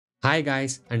Hi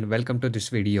guys and welcome to this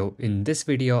video. In this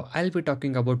video, I'll be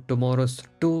talking about tomorrow's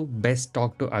two best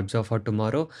stock to observe for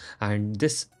tomorrow, and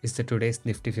this is the today's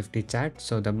Nifty 50 chart.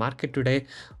 So the market today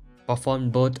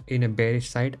performed both in a bearish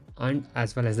side and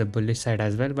as well as the bullish side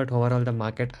as well, but overall the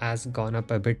market has gone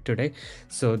up a bit today.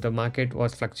 So the market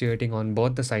was fluctuating on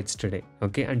both the sides today.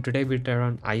 Okay, and today we trade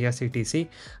on IRCTC,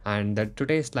 and the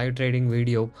today's live trading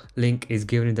video link is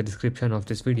given in the description of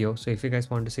this video. So if you guys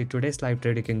want to see today's live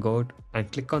trade, you can go out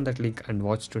and click on that link and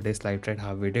watch today's live trade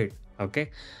how we did.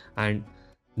 Okay, and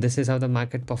this is how the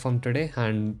market performed today,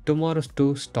 and tomorrow's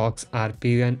two stocks are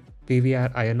PVR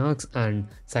Ionox and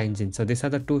Syngene. So these are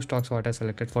the two stocks what I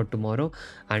selected for tomorrow,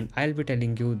 and I'll be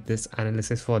telling you this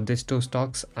analysis for these two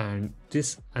stocks, and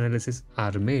this analysis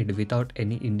are made without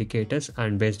any indicators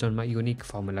and based on my unique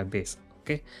formula base.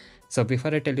 Okay, so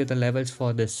before I tell you the levels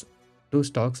for this two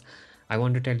stocks, I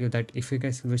want to tell you that if you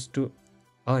guys wish to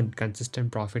earn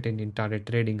consistent profit in intraday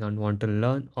trading and want to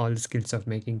learn all the skills of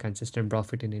making consistent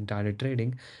profit in intraday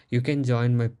trading, you can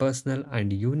join my personal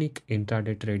and unique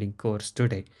intraday trading course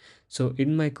today. So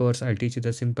in my course, I'll teach you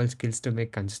the simple skills to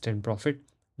make consistent profit,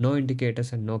 no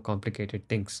indicators and no complicated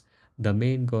things. The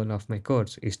main goal of my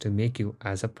course is to make you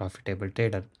as a profitable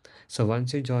trader. So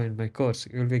once you join my course,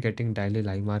 you'll be getting daily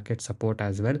live market support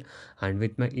as well. And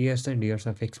with my years and years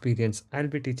of experience, I'll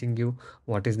be teaching you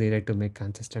what is needed to make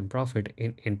consistent profit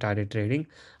in intraday trading.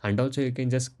 And also you can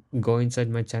just go inside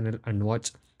my channel and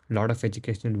watch lot of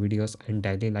educational videos and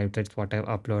daily live trades what I've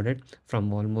uploaded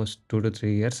from almost 2 to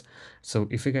 3 years. So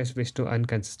if you guys wish to earn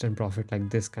consistent profit like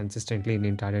this consistently in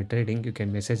intraday trading, you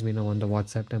can message me now on the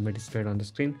WhatsApp number displayed on the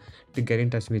screen to get in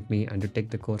touch with me and to take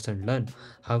the course and learn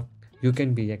how you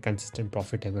can be a consistent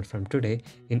profitable from today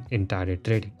in intraday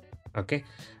trading. Okay,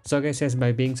 so guys, yes,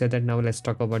 by being said that, now let's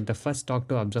talk about the first stock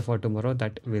to observe for tomorrow,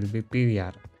 that will be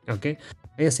PVR. Okay,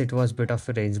 yes, it was bit of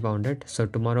a range bounded, so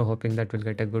tomorrow hoping that we'll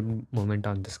get a good moment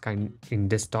on this kind in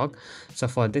this stock. So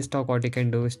for this stock, what you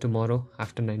can do is tomorrow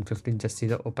after 9:15, just see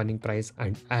the opening price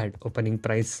and add opening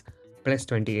price plus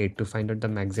 28 to find out the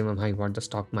maximum high what the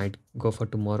stock might go for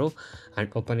tomorrow,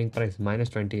 and opening price minus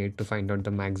 28 to find out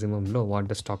the maximum low what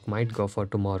the stock might go for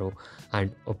tomorrow, and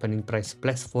opening price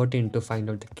plus 14 to find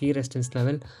out the key resistance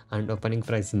level, and opening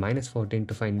price minus 14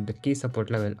 to find the key support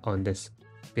level on this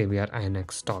PVR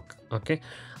INX stock. Okay,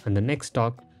 and the next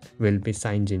stock will be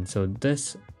Syngene. So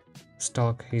this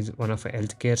stock is one of a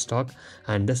healthcare stock,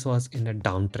 and this was in a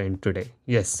downtrend today.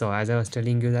 Yes, so as I was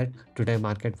telling you that today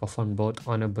market performed both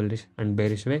on a bullish and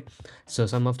bearish way. So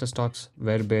some of the stocks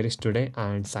were bearish today,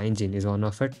 and Syngene is one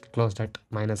of it, closed at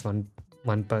minus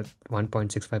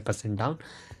 1.65% down.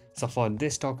 So for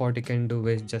this stock, what you can do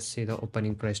is just see the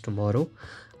opening price tomorrow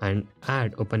and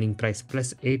add opening price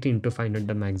plus 18 to find out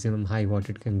the maximum high what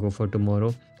it can go for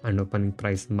tomorrow, and opening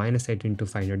price minus 18 to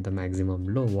find out the maximum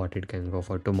low what it can go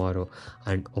for tomorrow,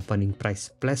 and opening price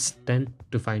plus 10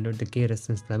 to find out the key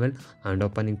resistance level, and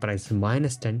opening price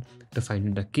minus 10 to find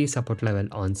out the key support level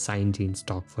on Syngene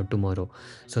stock for tomorrow.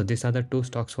 So these are the two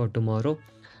stocks for tomorrow,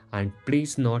 and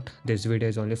please note this video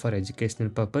is only for educational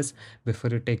purpose. Before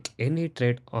you take any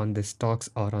trade on the stocks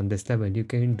or on this level, you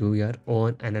can do your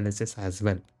own analysis as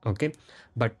well. Okay,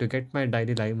 but to get my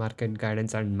daily live market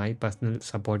guidance and my personal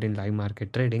support in live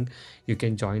market trading, you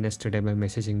can join us today by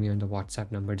messaging me on the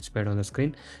WhatsApp number displayed on the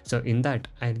screen. So in that,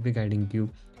 I'll be guiding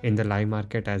you in the live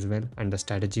market as well, and the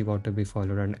strategy what to be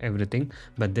followed and everything,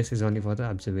 but this is only for the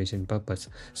observation purpose.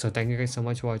 So thank you guys so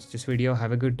much for watching this video.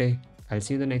 Have a good day. I'll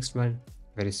see you in the next one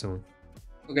very soon.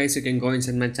 So guys, you can go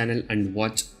inside my channel and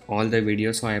watch all the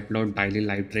videos. So I upload daily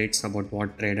live trades about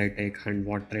what trade I take and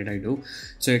what trade I do.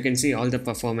 So you can see all the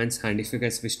performance, and if you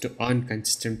guys wish to earn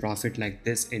consistent profit like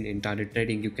this in intraday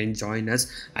trading, you can join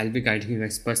us. I'll be guiding you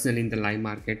guys personally in the live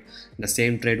market. The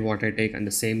same trade what I take and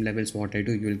the same levels what I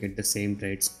do, you will get the same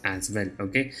trades as well.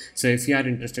 Okay, so if you are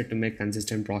interested to make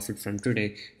consistent profit from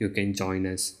today, you can join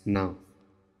us now.